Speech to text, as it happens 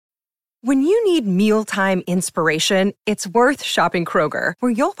When you need mealtime inspiration, it's worth shopping Kroger,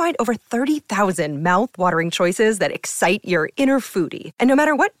 where you'll find over 30,000 mouth-watering choices that excite your inner foodie. And no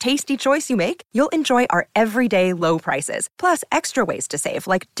matter what tasty choice you make, you'll enjoy our everyday low prices, plus extra ways to save,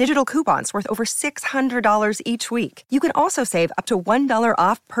 like digital coupons worth over $600 each week. You can also save up to $1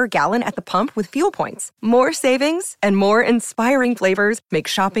 off per gallon at the pump with fuel points. More savings and more inspiring flavors make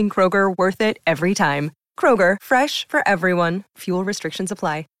shopping Kroger worth it every time. Kroger, fresh for everyone. Fuel restrictions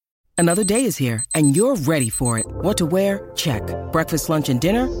apply. Another day is here, and you're ready for it. What to wear? Check. Breakfast, lunch, and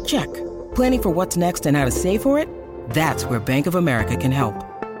dinner? Check. Planning for what's next and how to save for it? That's where Bank of America can help.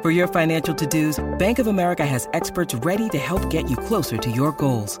 For your financial to-dos, Bank of America has experts ready to help get you closer to your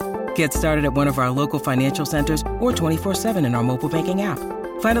goals. Get started at one of our local financial centers or 24/7 in our mobile banking app.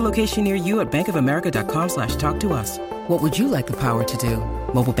 Find a location near you at bankofamerica.com/talktous. What would you like the power to do?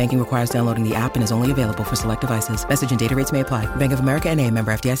 Mobile banking requires downloading the app and is only available for select devices. Message and data rates may apply. Bank of America N.A.,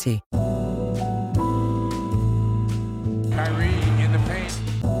 member FDIC. Kyrie in the paint,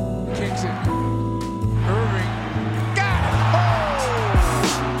 kicks it. Irving, got it! Oh!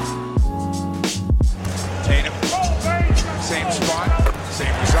 Tatum, same spot,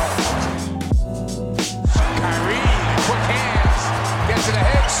 same result. Kyrie, quick hands, gets it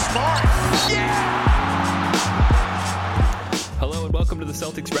ahead, Smart, yeah! Hello and welcome to the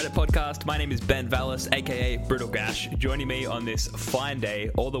Celtics Reddit podcast. My name is Ben Vallis, aka Brittle Gash. Joining me on this fine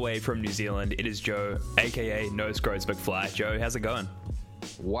day, all the way from New Zealand, it is Joe, aka No Scroats McFly. Joe, how's it going?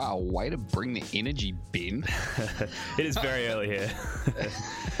 Wow, way to bring the energy, Ben. It is very early here.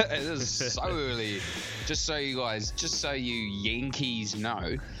 It is so early. Just so you Yankees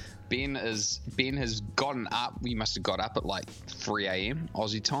know, Ben has gotten up. You must have got up at like 3 a.m.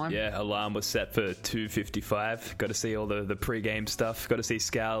 Aussie time. Yeah, alarm was set for 2:55. Got to see all the pre-game stuff. Got to see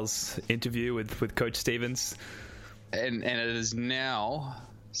Scal's interview with Coach Stevens. And it is now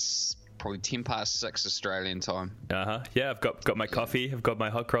probably 10 past 6 Australian time. Yeah, I've got my coffee. I've got my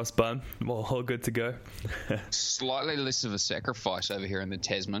hot cross bun. All good to go. Slightly less of a sacrifice over here in the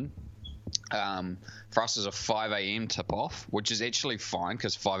Tasman. For us is a 5 a.m. tip-off, which is actually fine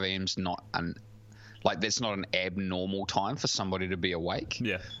because 5 a.m.'s not that's not an abnormal time for somebody to be awake.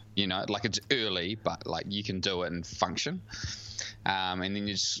 Yeah. You know, like it's early, but like you can do it and function. And then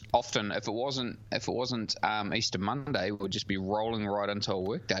you just often, if it wasn't Easter Monday, we'd just be rolling right into a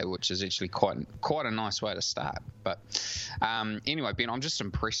work day, which is actually quite a nice way to start. But anyway, Ben, I'm just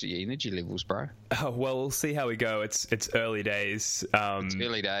impressed at your energy levels, bro. Oh, well, we'll see how we go. It's early days. It's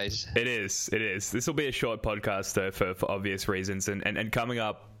early days. It is. This will be a short podcast though for obvious reasons. And coming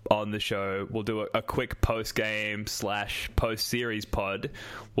up on the show, we'll do a quick post-game / post-series pod.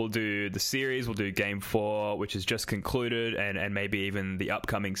 We'll do the series, we'll do Game 4, which is just concluded, and maybe even the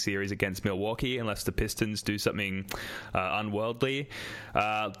upcoming series against Milwaukee, unless the Pistons do something unworldly.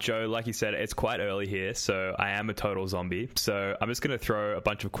 Joe, like you said, it's quite early here, so I am a total zombie. So I'm just going to throw a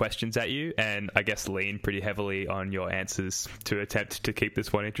bunch of questions at you, and I guess lean pretty heavily on your answers to attempt to keep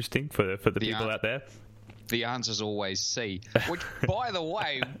this one interesting for the people out there. The answer's always C, which, by the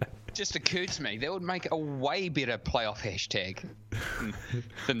way, just occurred to me, that would make a way better playoff hashtag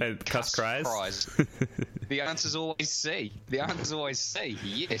than Cuss Cries. The answer's always C.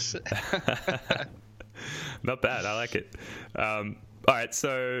 Yes. Not bad. I like it. All right,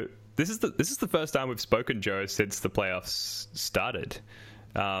 so this is the first time we've spoken, Joe, since the playoffs started.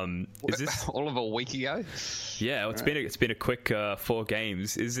 Is this all of a week ago? Yeah, well, it's been a quick 4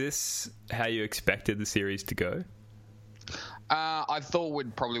 games. Is this how you expected the series to go? I thought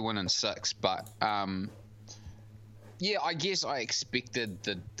we'd probably win in 6, but yeah, I guess I expected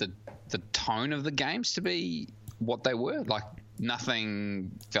the tone of the games to be what they were. Like,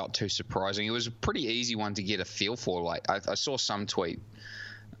 nothing felt too surprising. It was a pretty easy one to get a feel for. Like, I saw some tweet.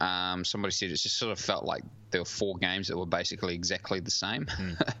 Somebody said it just sort of felt like there were 4 games that were basically exactly the same.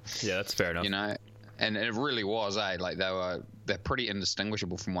 Yeah, that's fair enough. You know, and it really was, like they're pretty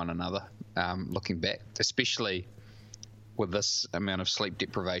indistinguishable from one another, looking back, especially with this amount of sleep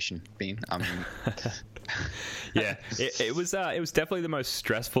deprivation, Ben. I mean, yeah, it was definitely the most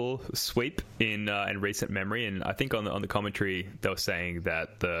stressful sweep in recent memory, and I think on the commentary they were saying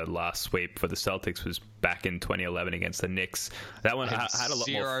that the last sweep for the Celtics was back in 2011 against the Knicks. That one had a lot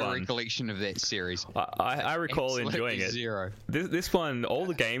more fun. Zero recollection of that series. I recall enjoying it. Zero. This one, all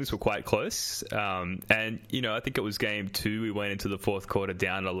the games were quite close, and you know, I think it was game 2. We went into the fourth quarter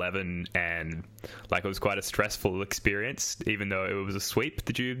down 11, and like it was quite a stressful experience, even though it was a sweep.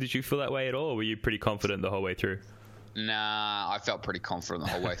 Did you feel that way at all, or were you pretty confident the whole way through? Nah, I felt pretty confident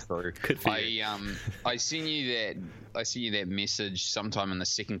the whole way through. Good for you. I seen you that message sometime in the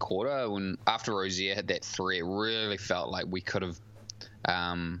second quarter when after Rozier had that 3. It really felt like we could have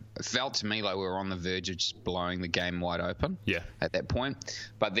It felt to me like we were on the verge of just blowing the game wide open. Yeah. At that point,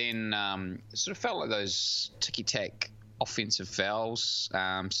 but then it sort of felt like those ticky-tack offensive fouls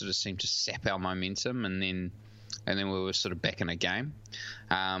sort of seemed to sap our momentum, and then we were sort of back in a game.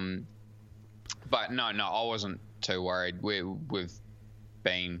 But no, I wasn't too worried. We've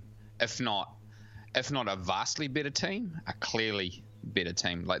been, if not a vastly better team, a clearly better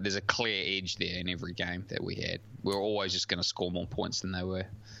team. Like, there's a clear edge there in every game that we had. We were always just going to score more points than they were.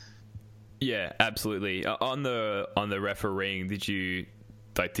 Yeah, absolutely. On the refereeing, did you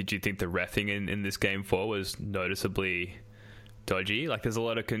think the reffing in this game 4 was noticeably dodgy? Like, there's a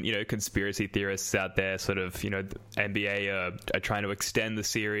lot of conspiracy theorists out there, sort of, the NBA are trying to extend the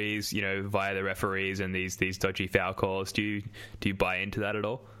series, via the referees and these dodgy foul calls. Do you buy into that at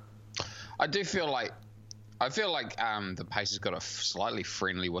all? I feel like the Pacers got a slightly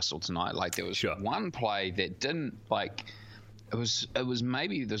friendly whistle tonight. Like, there was one play that didn't, like, it was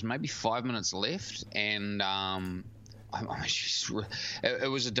maybe 5 minutes left, and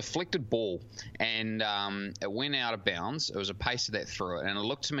it was a deflected ball, and it went out of bounds. It was a Pacer that threw it, and it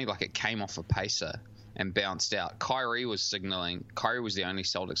looked to me like it came off a Pacer and bounced out. Kyrie was signaling. Kyrie was the only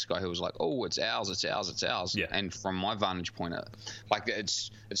Celtics guy who was like, "Oh, it's ours, it's ours, it's ours." Yeah. And from my vantage point, it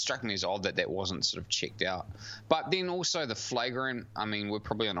struck me as odd that wasn't sort of checked out. But then also the flagrant. I mean, we're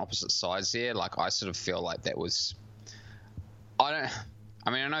probably on opposite sides there. Like, I sort of feel like that was. I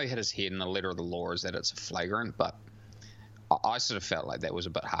know he hit his head, and the letter of the law is that it's a flagrant, but I sort of felt like that was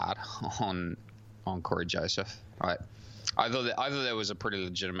a bit hard on Corey Joseph. Right? I thought that was a pretty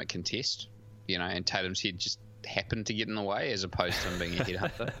legitimate contest. And Tatum's head just happened to get in the way, as opposed to him being a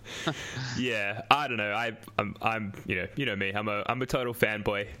headhunter. Yeah, I don't know. I'm you know me. I'm a total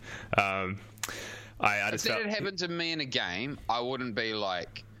fanboy. If that had happened to me in a game, I wouldn't be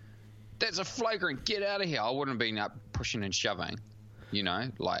like, "That's a flagrant, get out of here." I wouldn't have been up pushing and shoving.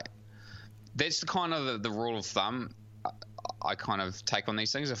 Like, that's the kind of the rule of thumb I kind of take on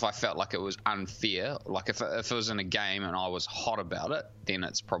these things. If I felt like it was unfair, like if it was in a game and I was hot about it, then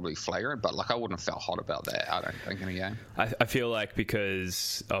it's probably flagrant. But, like, I wouldn't have felt hot about that, I don't think, in a game. I feel like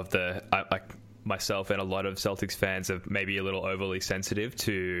because of myself and a lot of Celtics fans are maybe a little overly sensitive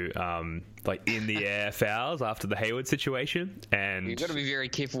to like in the air fouls after the Hayward situation, and you've got to be very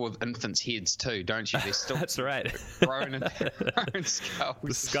careful with infants' heads too, don't you? They're still that's right. Growing in their own skulls.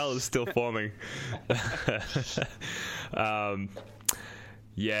 The skull is still forming.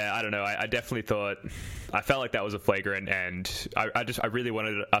 Yeah, I don't know. I definitely I felt like that was a flagrant, and I really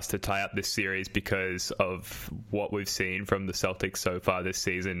wanted us to tie up this series because of what we've seen from the Celtics so far this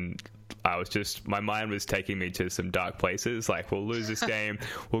season. My mind was taking me to some dark places. Like, we'll lose this game,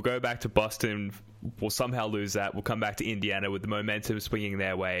 we'll go back to Boston, we'll somehow lose that, we'll come back to Indiana with the momentum swinging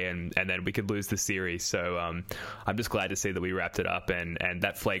their way, and then we could lose the series. So I'm just glad to see that we wrapped it up, and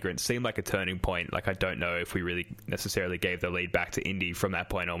that flagrant seemed like a turning point. Like, I don't know if we really necessarily gave the lead back to Indy from that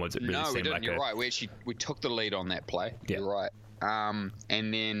point onwards. It really seemed like you're right. We took the lead on that play. Yeah. You're right. And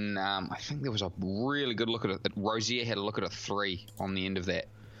then I think there was a really good look at it. Rozier had a look at a 3 on the end of that.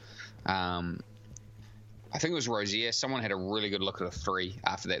 I think it was Rozier. Someone had a really good look at a 3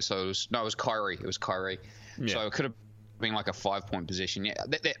 after that. So it was Kyrie. It was Kyrie. Yeah. So it could have been like a 5-point position. Yeah,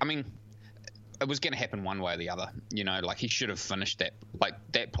 I mean, it was going to happen one way or the other. Like, he should have finished that. Like,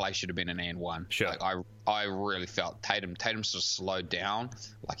 that play should have been an and one. Sure. Like, I really felt Tatum sort of slowed down.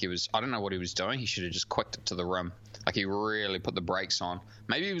 Like, I don't know what he was doing. He should have just quicked it to the rim. Like, he really put the brakes on.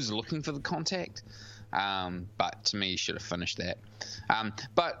 Maybe he was looking for the contact. But to me, he should have finished that.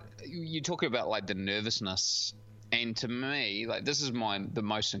 But you talk about, like, the nervousness, and to me, like, this is the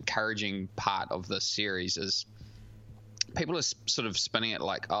most encouraging part of this series is people are sort of spinning it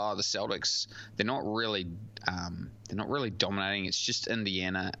like, oh, the Celtics, they're not really dominating. It's just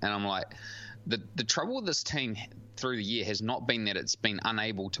Indiana. And I'm like, the trouble with this team through the year has not been that it's been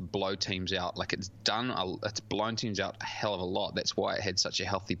unable to blow teams out. Like, it's blown teams out a hell of a lot. That's why it had such a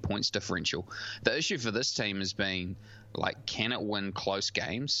healthy points differential. The issue for this team has been, like, can it win close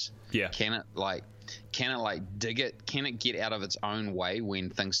games? Yeah. Can it dig it? Can it get out of its own way when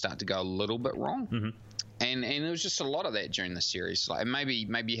things start to go a little bit wrong? Mm-hmm. And there was just a lot of that during the series. Like, maybe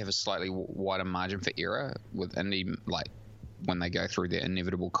you have a slightly wider margin for error with Indy, like, when they go through their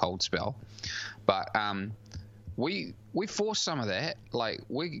inevitable cold spell. But we forced some of that. Like,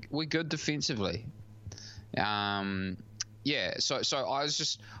 we're good defensively. Yeah. So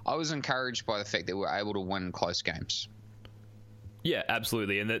I was encouraged by the fact that we were able to win close games. Yeah,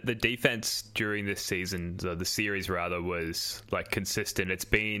 absolutely. And the defense during this season, the series rather, was like consistent. It's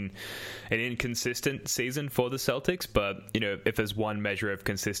been an inconsistent season for the Celtics, but if there's one measure of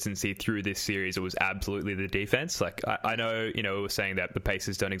consistency through this series, it was absolutely the defense. Like I know, we were saying that the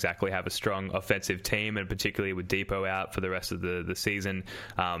Pacers don't exactly have a strong offensive team, and particularly with Depot out for the rest of the season,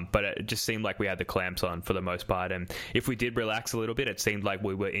 but it just seemed like we had the clamps on for the most part. And if we did relax a little bit, it seemed like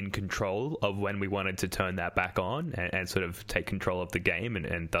we were in control of when we wanted to turn that back on and sort of take control of the game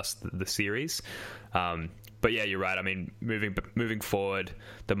and thus the series. But yeah, you're right. I mean, moving forward,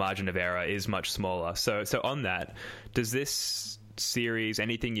 the margin of error is much smaller. So on that, does this series,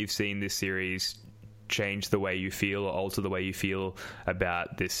 anything you've seen this series, change the way you feel or alter the way you feel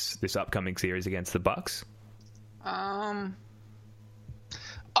about this upcoming series against the Bucks?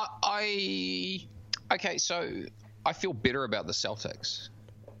 Okay, so I feel better about the Celtics,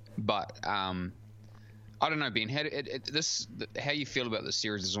 but I don't know, Ben. How you feel about the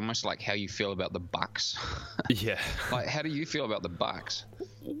series is almost like how you feel about the Bucks. Yeah. Like, how do you feel about the Bucks?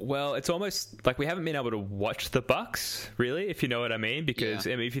 Well, it's almost like we haven't been able to watch the Bucks, really, if you know what I mean. Because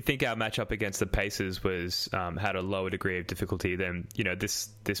I mean, if you think our matchup against the Pacers was had a lower degree of difficulty, then this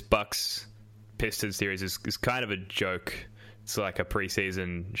Bucks Pistons series is kind of a joke. It's like a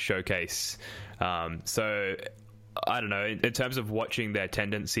preseason showcase. So I don't know. In terms of watching their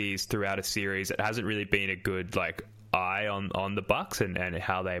tendencies throughout a series, it hasn't really been a good eye on the Bucks and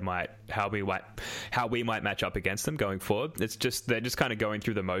how we might match up against them going forward. It's just they're just kind of going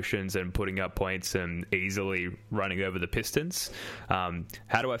through the motions and putting up points and easily running over the Pistons.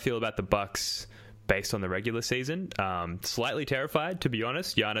 How do I feel about the Bucks based on the regular season? Slightly terrified, to be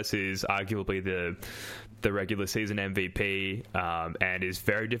honest. Giannis is arguably the regular season MVP and is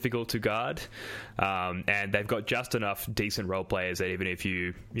very difficult to guard. And they've got just enough decent role players that even if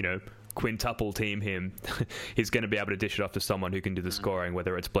you quintuple team him, he's going to be able to dish it off to someone who can do the scoring,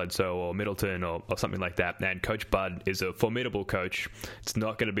 whether it's Bledsoe or Middleton or something like that. And Coach Bud is a formidable coach. It's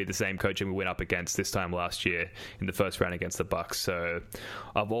not going to be the same coaching we went up against this time last year in the first round against the Bucks. So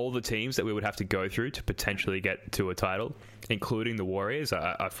of all the teams that we would have to go through to potentially get to a title, including the Warriors,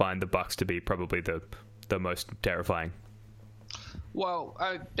 I find the Bucks to be probably the most terrifying. Well,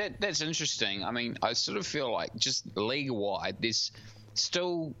 that's interesting. I mean, I sort of feel like just league-wide, this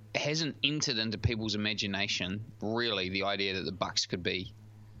still hasn't entered into people's imagination, really, the idea that the Bucks could be,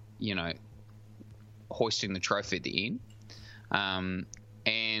 hoisting the trophy at the end. And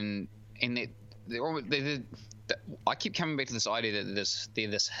that I keep coming back to this idea that they're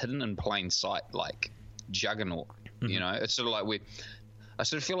this hidden in plain sight, like juggernaut. Mm-hmm. It's sort of like I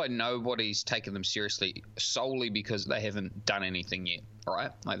sort of feel like nobody's taken them seriously solely because they haven't done anything yet,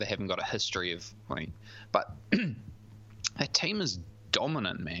 right? Like they haven't got a history of, but that team is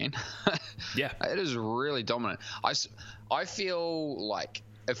dominant, man. Yeah, it is really dominant. I feel like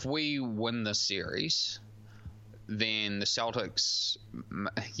if we win the series, then the Celtics,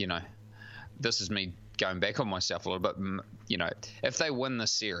 this is me going back on myself a little bit, if they win the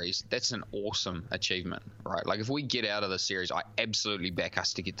series, that's an awesome achievement, right? Like if we get out of the series, I absolutely back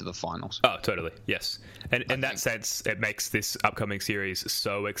us to get to the finals. Oh, totally. Yes. And in that sense, it makes this upcoming series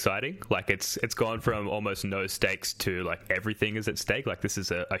so exciting. Like it's gone from almost no stakes to like everything is at stake. Like this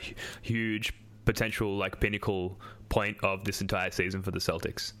is a huge potential like pinnacle point of this entire season for the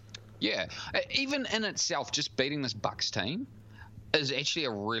Celtics. Yeah. Even in itself, just beating this Bucks team is actually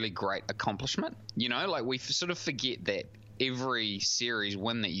a really great accomplishment. Like we sort of forget that every series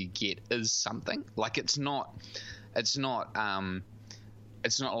win that you get is something. Like it's not like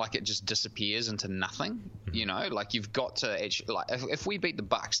it just disappears into nothing. Like you've got to actually, like if we beat the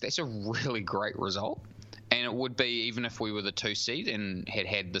Bucks, that's a really great result. And it would be even if we were the 2 seed and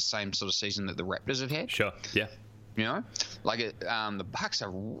had the same sort of season that the Raptors have had. Sure. Yeah. The Bucks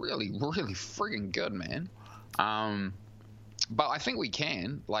are really, really friggin' good, man. But I think we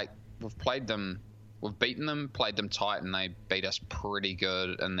can. Like, we've beaten them, played them tight, and they beat us pretty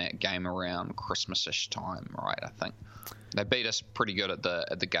good in that game around Christmas-ish time, right? I think they beat us pretty good at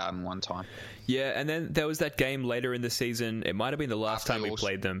the Garden one time. Yeah, and then there was that game later in the season. It might have been the last time we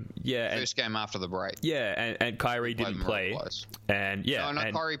played them. Yeah, first game after the break. Yeah, and Kyrie didn't play. And yeah, no,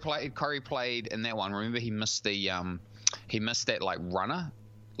 Kyrie played in that one. Remember, he missed that like runner,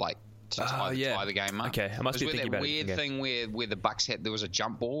 like. To tie the game up. Okay, I must be thinking about it. That weird thing where the Bucks there was a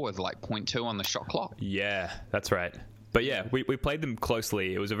jump ball with like 0.2 on the shot clock. Yeah, that's right. But yeah, we played them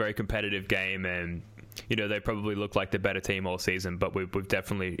closely. It was a very competitive game, and they probably look like the better team all season, but we've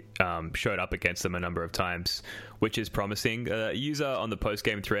definitely showed up against them a number of times, which is promising. User on the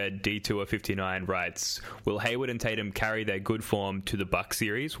post-game thread, D259, writes, will Hayward and Tatum carry their good form to the Bucks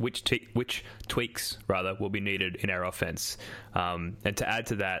series? Which tweaks will be needed in our offense? And to add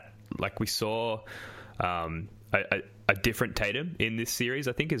to that, like we saw a different Tatum in this series,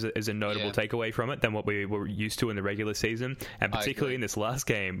 I think is a notable takeaway from it than what we were used to in the regular season, and particularly in this last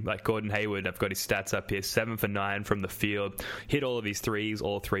game. Like Gordon Hayward, I've got his stats up here: 7 for 9 from the field, hit all of his threes,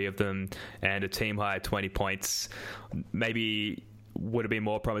 all 3 of them, and a team high 20 points. Maybe would have been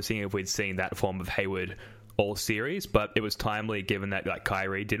more promising if we'd seen that form of Hayward all series, but it was timely given that like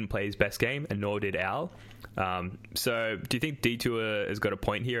Kyrie didn't play his best game, and nor did Al. So do you think D2 has got a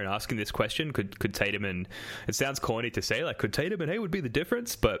point here in asking this question? Could Tatum and, it sounds corny to say, like, could Tatum and Hayward be the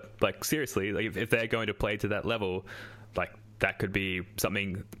difference? But like seriously, like if they're going to play to that level, like that could be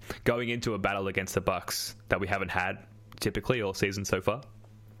something going into a battle against the Bucks that we haven't had typically all season so far.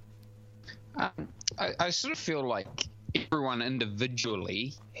 I sort of feel like everyone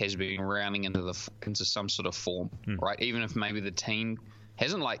individually has been rounding into some sort of form, right? Even if maybe the team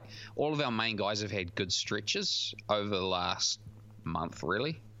hasn't, like, all of our main guys have had good stretches over the last month,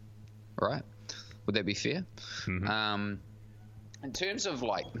 really, right? Would that be fair? Mm-hmm. In terms of,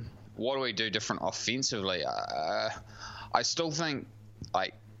 like, what do we do different offensively? I still think,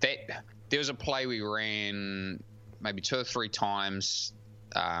 like, that there was a play we ran maybe 2 or 3 times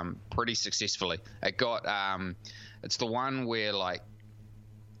pretty successfully. It got it's the one where, like,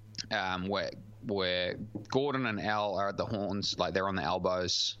 where Gordon and Al are at the horns, like they're on the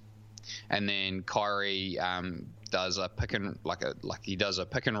elbows, and then Kyrie does a pick and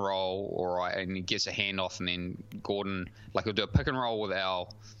roll, all right, and he gets a handoff, and then Gordon, like, he'll do a pick and roll with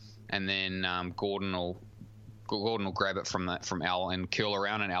Al, and then Gordon will grab it from Al and curl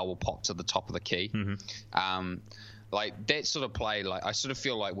around, and Al will pop to the top of the key. Mm-hmm. Like that sort of play, like I sort of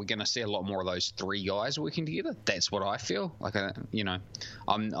feel like we're going to see a lot more of those 3 guys working together. That's what I feel like.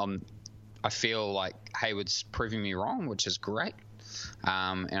 I feel like Hayward's proving me wrong, which is great,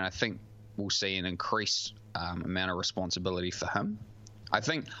 and I think we'll see an increased amount of responsibility for him. I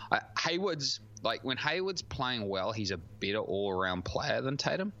think Hayward's, like, when Hayward's playing well, he's a better all-around player than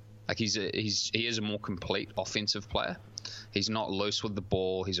Tatum. Like he is a more complete offensive player. He's not loose with the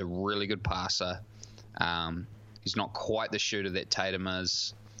ball. He's a really good passer. He's not quite the shooter that Tatum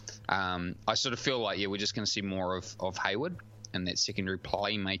is. I sort of feel like, we're just going to see more of Hayward and that secondary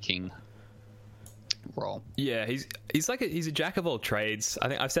playmaking role. Yeah, he's a jack of all trades. I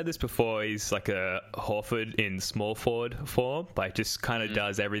think I've said this before. He's like a Horford in small forward form. Like, just kind of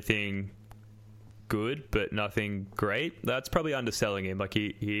does everything good, but nothing great. That's probably underselling him. Like,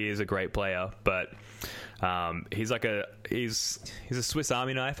 he is a great player, but he's a Swiss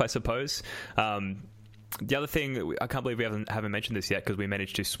Army knife, I suppose. The other thing, I can't believe we haven't mentioned this yet, because we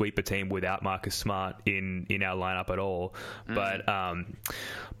managed to sweep a team without Marcus Smart in our lineup at all. But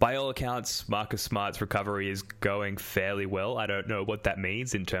by all accounts, Marcus Smart's recovery is going fairly well. I don't know what that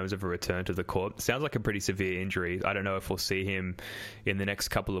means in terms of a return to the court. It sounds like a pretty severe injury. I don't know if we'll see him in the next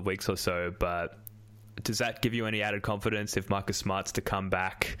couple of weeks or so, but does that give you any added confidence if Marcus Smart's to come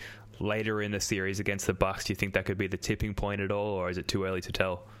back later in the series against the Bucks? Do you think that could be the tipping point at all, or is it too early to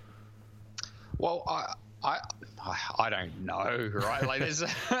tell? Well, I don't know, right? Like, there's,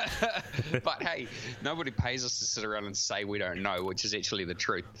 but hey, nobody pays us to sit around and say we don't know, which is actually the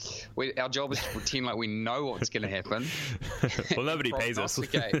truth. Our job is to pretend like we know what's going to happen. Well, nobody pays us.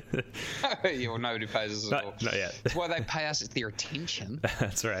 Yeah, well, nobody pays us at all. Not yet. That's why they pay us. It's their attention.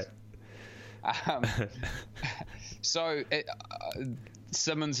 That's right. So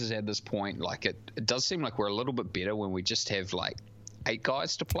Simmons has had this point. Like, it does seem like we're a little bit better when we just have, like, 8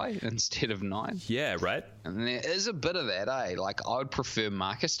 guys to play instead of 9. Yeah, right. And there is a bit of that, eh? Like, I would prefer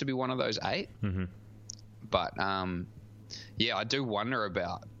Marcus to be one of those 8. Mm-hmm. But, I do wonder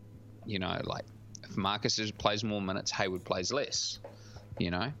about, like, if Marcus plays more minutes, Hayward plays less,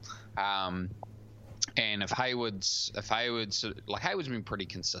 and if Hayward's been pretty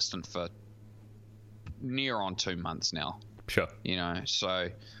consistent for near on 2 months now. Sure. So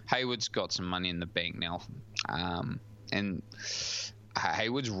Hayward's got some money in the bank now. And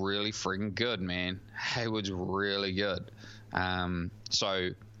Hayward's really friggin' good, man. Hayward's really good. So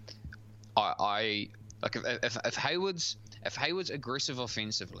I like, if Hayward's aggressive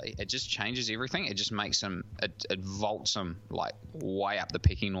offensively, it just changes everything. It just makes him, it vaults him, like, way up the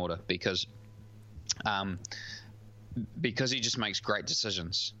pecking order, because he just makes great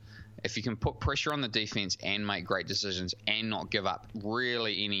decisions. If you can put pressure on the defense and make great decisions and not give up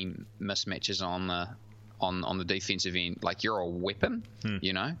really any mismatches on the defensive end, like, you're a weapon,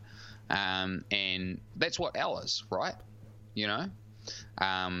 and that's what Al is, right? You know,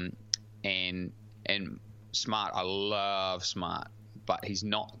 and Smart. I love Smart, but he's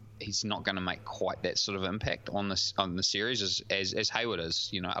not going to make quite that sort of impact on the series as Hayward is.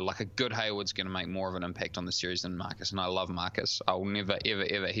 You know, like a good Hayward's going to make more of an impact on the series than Marcus, and I love Marcus. I'll never, ever,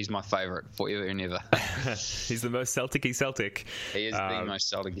 ever. He's my favourite forever and ever. He's the most Celtic-y Celtic. He is the most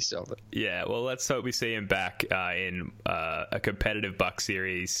Celtic-y Celtic. Yeah, well, let's hope we see him back in a competitive Buck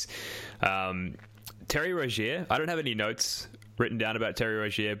series. Terry Rozier, I don't have any notes written down about Terry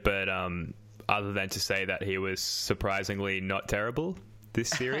Rozier, but other than to say that he was surprisingly not terrible this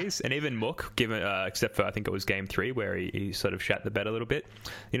series, and even Mook, given except for I think it was game 3 where he sort of shat the bed a little bit.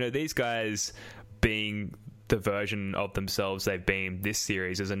 You know, these guys being the version of themselves they've been this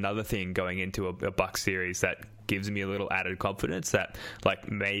series is another thing going into a Buck series that gives me a little added confidence that, like,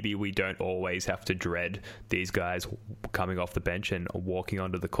 maybe we don't always have to dread these guys coming off the bench and walking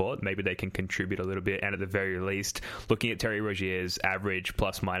onto the court. Maybe they can contribute a little bit, and at the very least, looking at Terry Rozier's average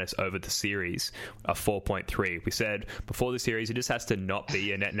plus minus over the series, a 4.3. We said before the series he just has to not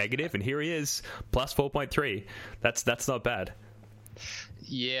be a net negative, and here he is, plus 4.3. That's not bad.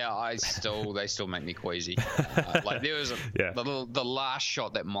 Yeah, they still make me queasy. Like there was the last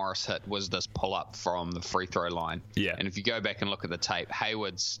shot that Morris hit was this pull up from the free throw line. Yeah, and if you go back and look at the tape,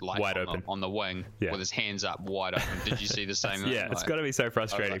 Hayward's like wide open on the wing with his hands up wide open. Did you see the same? Yeah, it's got to be so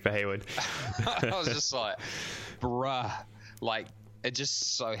frustrating for Hayward. I was just like, bruh, like. It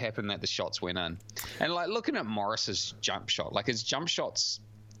just so happened that the shots went in, and like looking at Morris's jump shot, like his jump shots,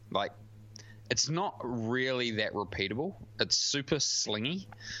 like. It's not really that repeatable. It's super slingy,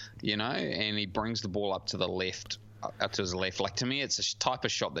 you know, and he brings the ball up to the left, up to his left. Like, to me, it's a type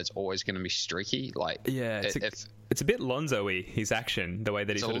of shot that's always going to be streaky. Like, yeah, it's a bit Lonzo-y, his action, the way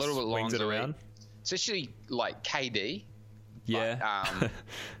that he sort of swings it around. Especially like KD. Yeah. But,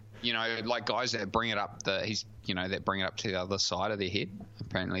 you know, like guys that bring it up that bring it up to the other side of their head.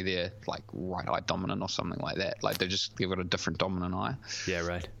 Apparently, they're like right eye dominant or something like that. Like they've got a different dominant eye. Yeah,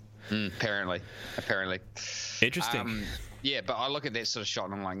 right. Apparently. Interesting. Yeah, but I look at that sort of shot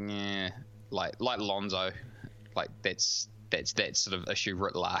and I'm like, yeah, like Lonzo, like that's that sort of issue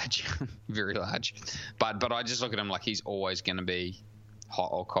writ large, very large. But I just look at him like he's always going to be hot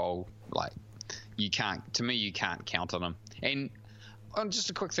or cold. Like you can't count on him. And just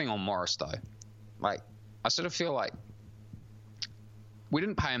a quick thing on Morris though, like I sort of feel like we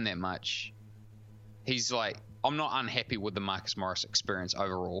didn't pay him that much. He's like, I'm not unhappy with the Marcus Morris experience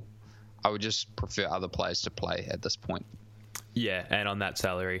overall. I would just prefer other players to play at this point. Yeah, and on that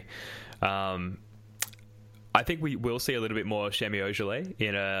salary. I think we will see a little bit more Semi Ojeleye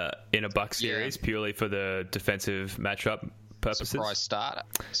in a Buck series purely for the defensive matchup purposes.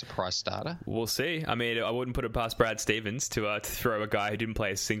 Surprise starter. We'll see. I mean, I wouldn't put it past Brad Stevens to throw a guy who didn't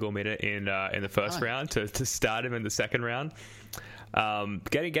play a single minute in the first round to start him in the second round.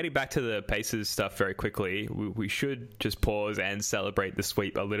 Getting back to the Pacers stuff very quickly, we should just pause and celebrate the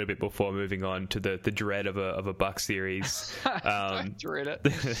sweep a little bit before moving on to the dread of a Buck series. Don't dread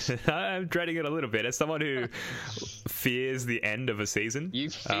it. I'm dreading it a little bit as someone who fears the end of a season. You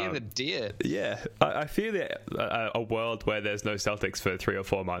fear the dead. Yeah, I fear a world where there's no Celtics for 3 or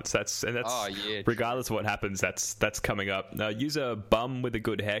 4 months. That's regardless of what happens. That's coming up. User Bum with a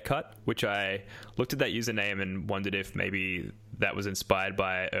Good Haircut, which I looked at that username and wondered if maybe that was inspired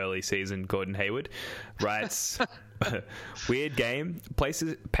by early season Gordon Hayward, writes, weird game.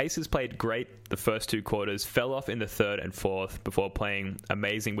 Pacers played great the first 2 quarters, fell off in the third and fourth before playing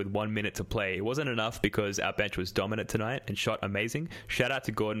amazing with 1 minute to play. It wasn't enough because our bench was dominant tonight and shot amazing. Shout out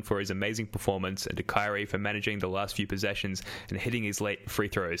to Gordon for his amazing performance and to Kyrie for managing the last few possessions and hitting his late free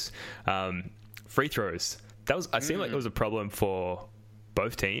throws. Free throws. I seemed like it was a problem for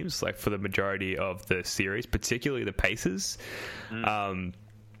both teams, like for the majority of the series, particularly the Pacers.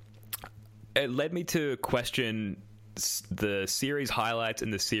 It led me to question the series highlights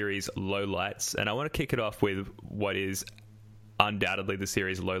and the series lowlights, and I want to kick it off with what is undoubtedly the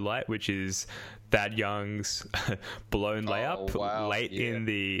series lowlight, which is Thad Young's blown layup late in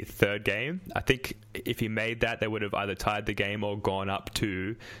the third game. I think if he made that, they would have either tied the game or gone up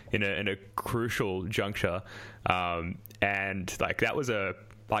 2 in a crucial juncture. And like that was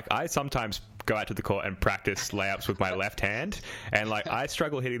I sometimes go out to the court and practice layups with my left hand, and like I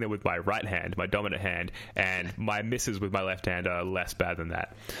struggle hitting them with my right hand, my dominant hand, and my misses with my left hand are less bad than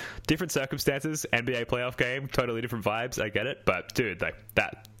that. Different circumstances, NBA playoff game, totally different vibes, I get it, but dude, like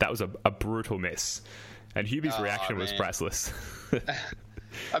that was a brutal miss, and Hubie's reaction was priceless.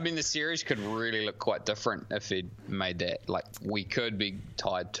 I mean, the series could really look quite different if he'd made that. Like, we could be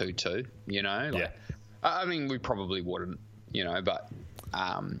tied 2-2, you know? Like, I mean, we probably wouldn't, you know, but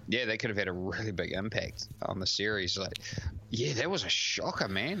they could have had a really big impact on the series. Like, yeah, that was a shocker,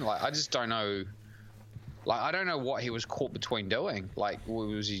 man. Like, I just don't know. Like, I don't know what he was caught between doing. Like,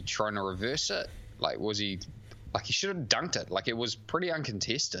 was he trying to reverse it? Like, was he... Like, he should have dunked it. Like, it was pretty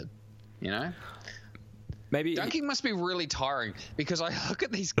uncontested, you know? Maybe dunking must be really tiring, because I look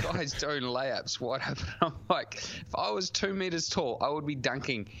at these guys doing layups. What happened? I'm like, if I was 2 meters tall, I would be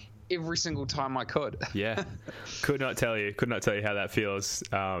dunking every single time I could. Yeah, could not tell you how that feels.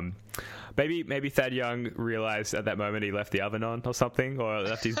 Maybe Thad Young realized at that moment he left the oven on or something, or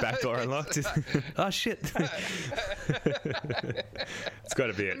left his back door unlocked. Oh shit! It's got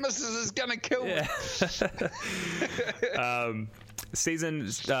to be it. Mrs. is gonna kill me.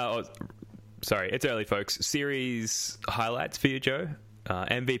 Sorry, it's early, folks. Series highlights for you, Joe.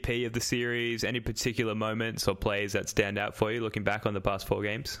 MVP of the series. Any particular moments or plays that stand out for you looking back on the past 4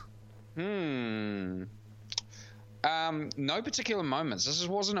 games? No particular moments. This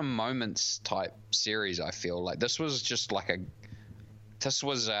wasn't a moments type series. I feel like this was just like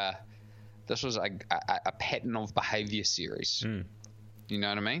a pattern of behavior series. You know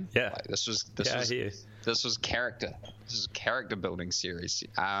what I mean? Yeah. Like this was character. This is a character building series.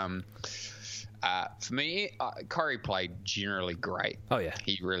 For me, Kyrie played generally great. Oh yeah,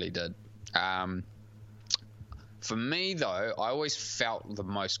 he really did. For me though, I always felt the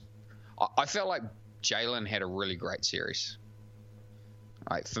most. I felt like Jalen had a really great series.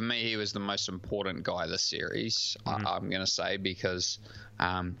 Like, for me, he was the most important guy this series. I'm going to say, because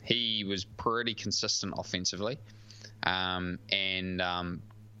he was pretty consistent offensively, and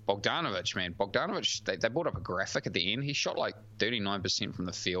Bogdanovic, man, they brought up a graphic at the end. He shot like 39% from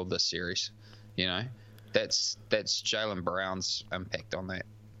the field this series. You know, that's Jaylen Brown's impact on that,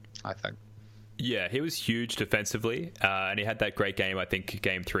 I think. Yeah, he was huge defensively, and he had that great game, I think,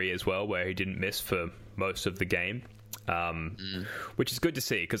 game 3 as well, where he didn't miss for most of the game, which is good to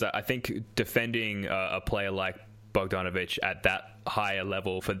see, because I think defending a player like Bogdanovic at that higher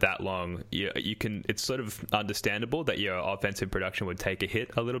level for that long, you can. It's sort of understandable that your offensive production would take a hit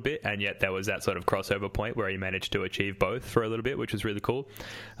a little bit, and yet there was that sort of crossover point where he managed to achieve both for a little bit, which was really cool.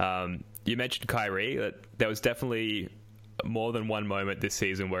 You mentioned Kyrie. There was definitely more than one moment this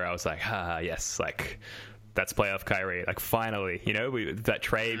season where I was like, yes, like that's playoff Kyrie. Like, finally, you know, that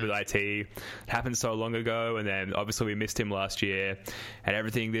trade with IT happened so long ago, and then obviously we missed him last year, and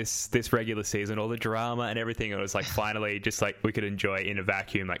everything this regular season, all the drama and everything, it was like finally just like we could enjoy in a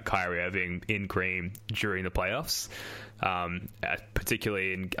vacuum, like Kyrie Irving in cream during the playoffs.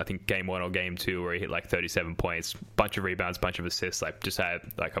 Particularly in, I think, game 1 or game 2, where he hit like 37 points, bunch of rebounds, bunch of assists, like just had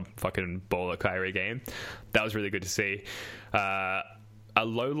like a fucking baller Kyrie game. That was really good to see. A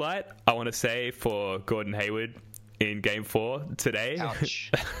low light, I want to say, for Gordon Hayward in game 4 today.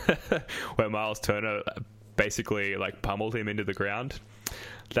 Ouch. Where Miles Turner basically like pummeled him into the ground.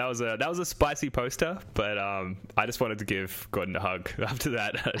 That was a spicy poster, but I just wanted to give Gordon a hug after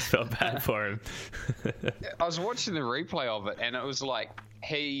that. I just felt bad for him. I was watching the replay of it, and it was like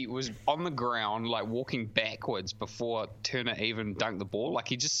he was on the ground, like walking backwards before Turner even dunked the ball. Like,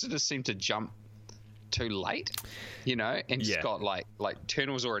 he just sort of seemed to jump too late, you know, and just got like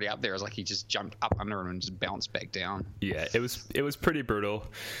Turner was already up there. It was like he just jumped up under him and just bounced back down. Yeah, it was pretty brutal.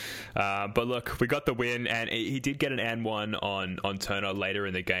 But look, we got the win, and he did get an and one on Turner later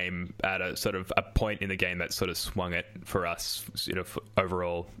in the game at a sort of a point in the game that sort of swung it for us, you know,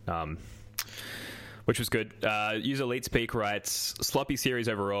 overall. Which was good. User Elite Speak writes, sloppy series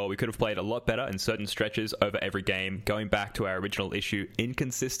overall. We could have played a lot better in certain stretches over every game, going back to our original issue,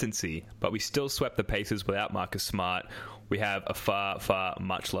 inconsistency. But we still swept the Pacers without Marcus Smart. We have a far, far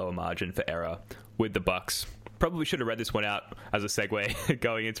much lower margin for error with the Bucks. Probably should have read this one out as a segue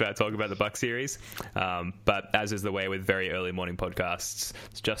going into our talk about the Bucks series. But as is the way with very early morning podcasts,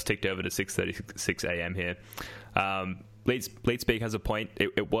 it's just ticked over to 6:36 a.m. here. Lead Speak has a point.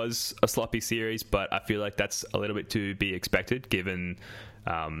 It was a sloppy series, but I feel like that's a little bit to be expected given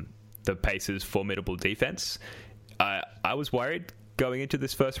the Pacers' formidable defense. I was worried going into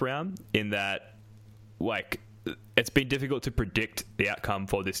this first round in that, like, it's been difficult to predict the outcome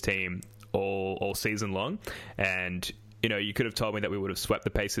for this team all season long, and you know, you could have told me that we would have swept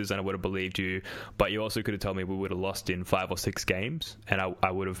the Pacers and I would have believed you, but you also could have told me we would have lost in 5 or 6 games, and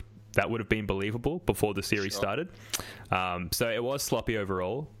that would have been believable before the series started. So it was sloppy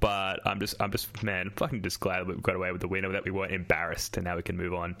overall, but I'm just fucking just glad we got away with the win, or that we weren't embarrassed, and now we can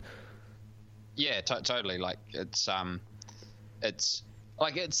move on. Yeah, totally. Like, it's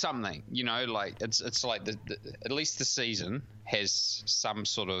like, it's something, you know, like it's like at least the season has some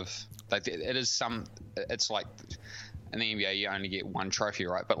sort of, like, it's like in the NBA you only get one trophy,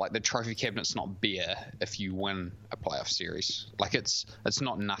 right? But like the trophy cabinet's not bare if you win a playoff series. Like it's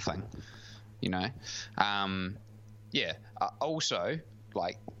not nothing, you know. Also,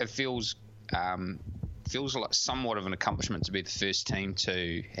 like it feels like somewhat of an accomplishment to be the first team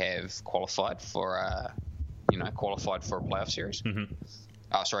to have qualified for a playoff series.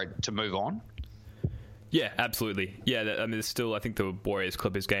 To move on. Yeah, absolutely. Yeah, I mean, there's still, I think the Warriors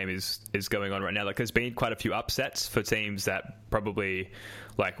Clippers game is going on right now. Like, there's been quite a few upsets for teams that probably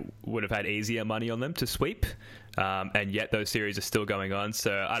like would have had easier money on them to sweep, and yet those series are still going on.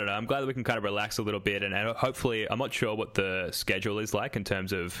 So I don't know. I'm glad that we can kind of relax a little bit, and hopefully, I'm not sure what the schedule is like in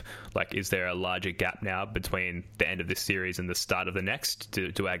terms of like, is there a larger gap now between the end of this series and the start of the next?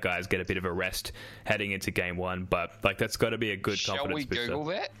 Do our guys get a bit of a rest heading into game one? But like, that's got to be a good confidence booster. Shall we Google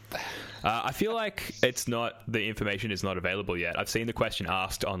that? I feel like the information is not available yet. I've seen the question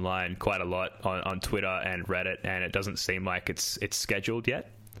asked online quite a lot on Twitter and Reddit, and it doesn't seem like it's scheduled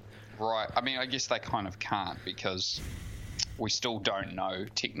yet. Right. I mean, I guess they kind of can't because we still don't know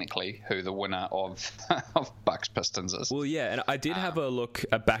technically who the winner of Bucks Pistons is. Well, yeah, and I did have a look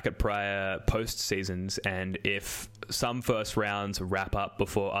back at prior post seasons, and if some first rounds wrap up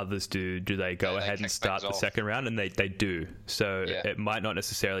before others do they go ahead and start the second round? And they do. So it might not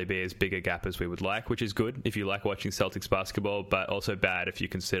necessarily be as big a gap as we would like, which is good if you like watching Celtics basketball, but also bad if you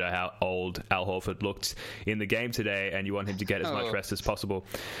consider how old Al Horford looked in the game today and you want him to get as much rest as possible.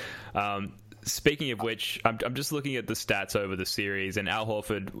 Speaking of which, I'm just looking at the stats over the series, and Al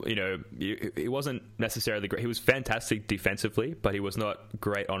Horford, you know, he wasn't necessarily great. He was fantastic defensively, but he was not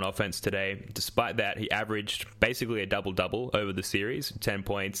great on offense today. Despite that, he averaged basically a double-double over the series, 10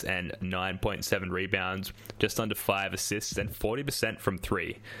 points and 9.7 rebounds, just under 5 assists, and 40% from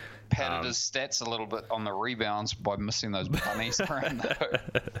three. Padded his stats a little bit on the rebounds by missing those bunnies around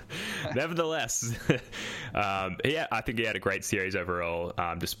though. Nevertheless, I think he had a great series overall,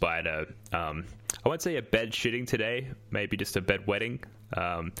 despite I won't say a bed shitting today, maybe just a bed wetting.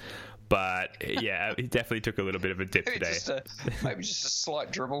 But yeah, he definitely took a little bit of a dip today. Maybe just a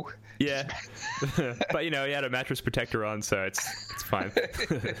slight dribble. Yeah, but you know, he had a mattress protector on, so it's fine.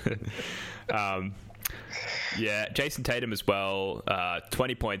 Yeah, Jason Tatum as well,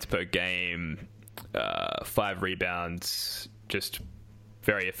 20 points per game, 5 rebounds, just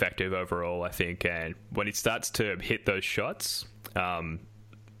very effective overall, I think. And when he starts to hit those shots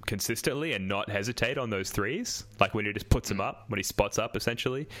consistently and not hesitate on those threes, like when he just puts them up, when he spots up,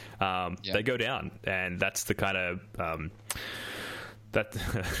 essentially, they go down. And that's the kind of... that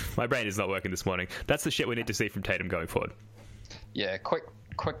my brain is not working this morning. That's the shit we need to see from Tatum going forward. Yeah,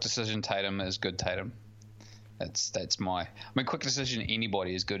 quick decision Tatum is good Tatum. That's my... I mean, quick decision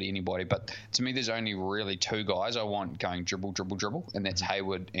anybody is good anybody, but to me there's only really 2 guys I want going dribble, and that's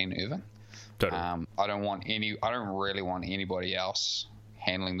Hayward and Irving. Totally. I don't really want anybody else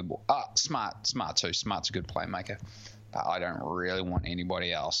handling the ball. Smart too. Smart's a good playmaker, but I don't really want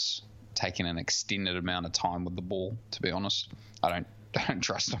anybody else taking an extended amount of time with the ball, to be honest. I don't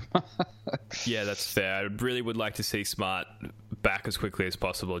trust him. Yeah, that's fair. I really would like to see Smart back as quickly as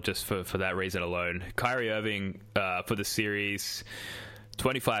possible, just for that reason alone. Kyrie Irving for the series,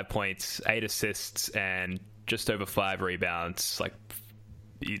 25 points, 8 assists, and just over 5 rebounds. Like,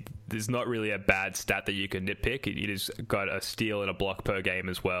 there's not really a bad stat that you can nitpick. He just got a steal and a block per game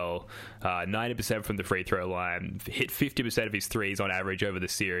as well. 90% from the free throw line. Hit 50% of his threes on average over the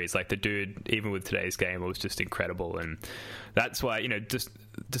series. Like, the dude, even with today's game, was just incredible. And that's why, you know, just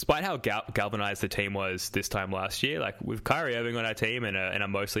despite how galvanized the team was this time last year, like with Kyrie Irving on our team and a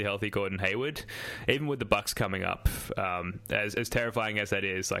mostly healthy Gordon Hayward, even with the Bucks coming up, as terrifying as that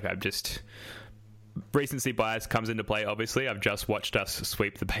is, like, I'm just... recency bias comes into play, obviously. I've just watched us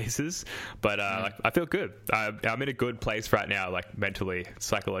sweep the Pacers, but like, I feel good. I'm in a good place right now, like mentally,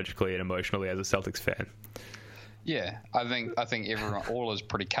 psychologically, and emotionally as a Celtics fan. Yeah, I think everyone, all is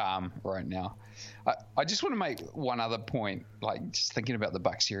pretty calm right now. I just want to make one other point, like just thinking about the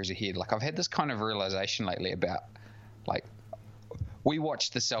Bucks series ahead. Like, I've had this kind of realization lately about, like, we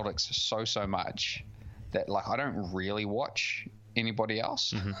watch the Celtics so much that, like, I don't really watch anybody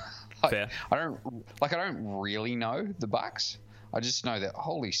else. Mm-hmm. Fair. I don't really know the Bucks. I just know that,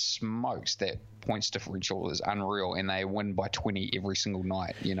 holy smokes, that points differential is unreal, and they win by 20 every single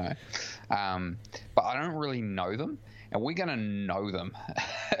night, you know. But I don't really know them, and we're gonna know them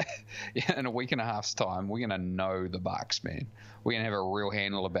in a week and a half's time. We're gonna know the Bucks, man. We're gonna have a real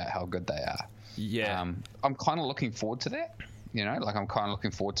handle about how good they are. Yeah. I'm kind of looking forward to that. You know, like, I'm kind of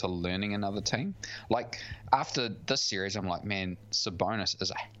looking forward to learning another team. Like, after this series, I'm like, man, Sabonis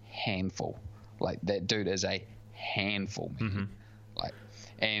is a handful. Like, that dude is a handful, man. Mm-hmm. Like,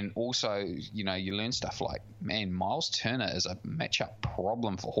 And also, you know, you learn stuff like, man, Miles Turner is a matchup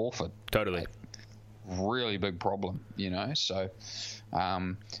problem for Horford. Totally. Like, really big problem, you know. So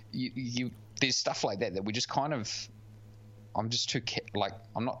there's stuff like that we just kind of, I'm just too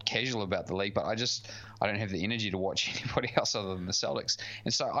I'm not casual about the league, but I don't have the energy to watch anybody else other than the Celtics,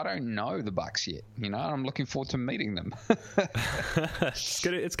 and so I don't know the Bucks yet. You know, I'm looking forward to meeting them. It's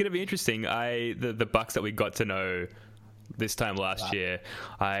gonna be interesting. The Bucks that we got to know this time last year,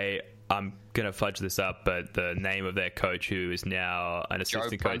 I'm gonna fudge this up, but the name of their coach, who is now an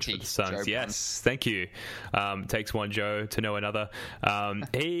assistant coach for the Suns. Yes, thank you. Takes one Joe to know another.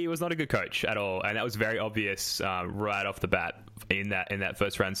 He was not a good coach at all, and that was very obvious right off the bat in that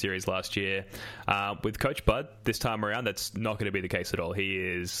first round series last year. With Coach Bud this time around, that's not going to be the case at all. He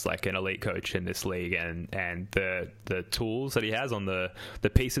is like an elite coach in this league, and the tools that he has on the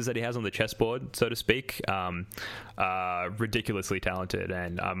pieces that he has on the chessboard, so to speak, are ridiculously talented,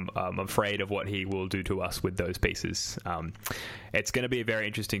 and I'm afraid of what he will do to us with those pieces. It's going to be a very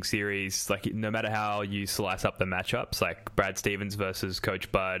interesting series. Like, no matter how you slice up the matchups, like Brad Stevens versus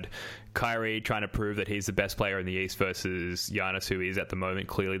Coach Bud, Kyrie trying to prove that he's the best player in the East versus Giannis, who is at the moment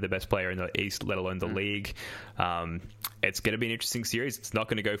clearly the best player in the East, let alone the league. It's going to be an interesting series. It's not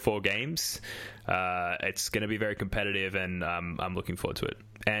going to go 4 games. It's going to be very competitive, and I'm looking forward to it.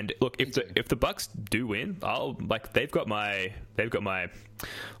 And look, if the Bucks do win, they've got my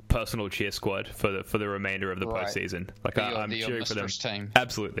personal cheer squad for the remainder of the postseason. Like, I'm cheering for them. Team.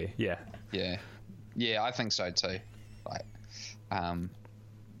 Absolutely, yeah. I think so too. Like,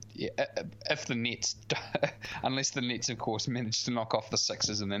 if the Nets, unless the Nets, of course, manage to knock off the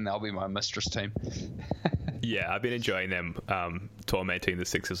Sixers, and then they'll be my mistress team. Yeah, I've been enjoying them tormenting the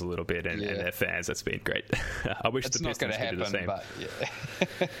Sixers a little bit and their fans. That's been great. I wish the Pistons could do the same. But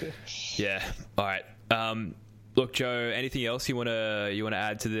yeah. All right. Look, Joe, anything else you want to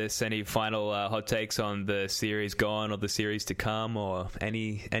add to this? Any final hot takes on the series gone or the series to come, or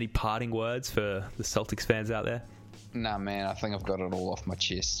any parting words for the Celtics fans out there? Nah, man, I think I've got it all off my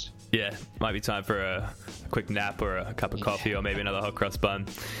chest. Yeah, might be time for a quick nap or a cup of coffee, or maybe another hot cross bun.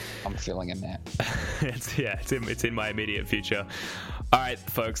 I'm feeling a nap. It's in my immediate future. All right,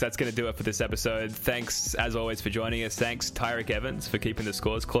 folks, that's going to do it for this episode. Thanks, as always, for joining us. Thanks, Tyreke Evans, for keeping the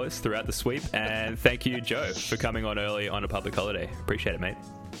scores close throughout the sweep. And thank you, Joe, for coming on early on a public holiday. Appreciate it, mate.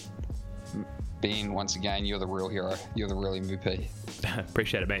 Ben, once again, you're the real hero. You're the real MVP.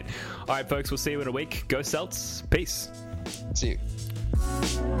 Appreciate it, mate. All right, folks, we'll see you in a week. Go Celts. Peace. See you.